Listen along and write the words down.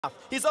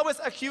He's always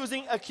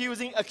accusing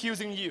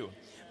you.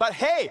 But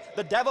hey,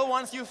 the devil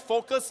wants you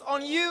focused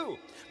on you.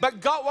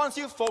 But God wants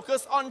you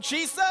focused on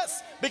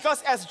Jesus.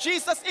 Because as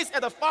Jesus is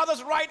at the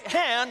Father's right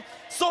hand,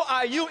 so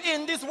are you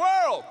in this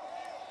world.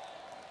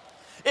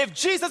 If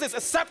Jesus is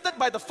accepted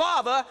by the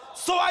Father,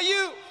 so are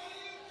you.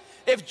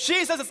 If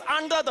Jesus is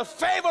under the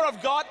favor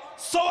of God,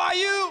 so are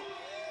you.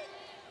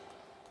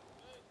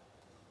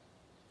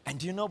 And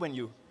do you know when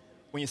you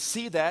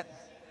see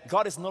that,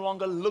 God is no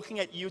longer looking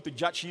at you to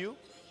judge you.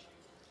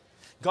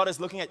 God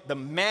is looking at the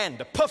man,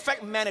 the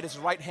perfect man at his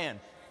right hand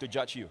to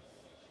judge you.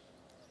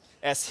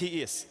 As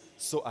he is,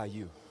 so are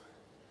you.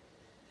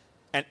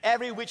 And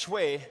every which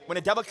way, when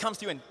the devil comes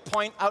to you and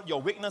point out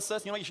your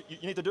weaknesses, you know what you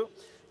need to do?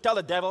 Tell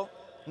the devil,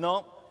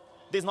 no,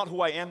 this is not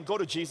who I am. Go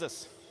to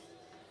Jesus.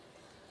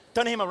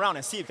 Turn him around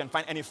and see if you can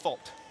find any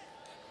fault.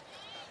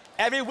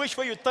 Every which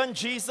way you turn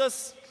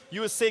Jesus,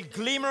 you will see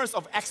glimmers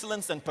of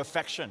excellence and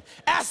perfection.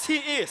 As he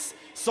is,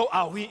 so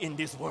are we in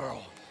this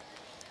world.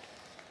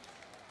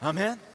 Amen.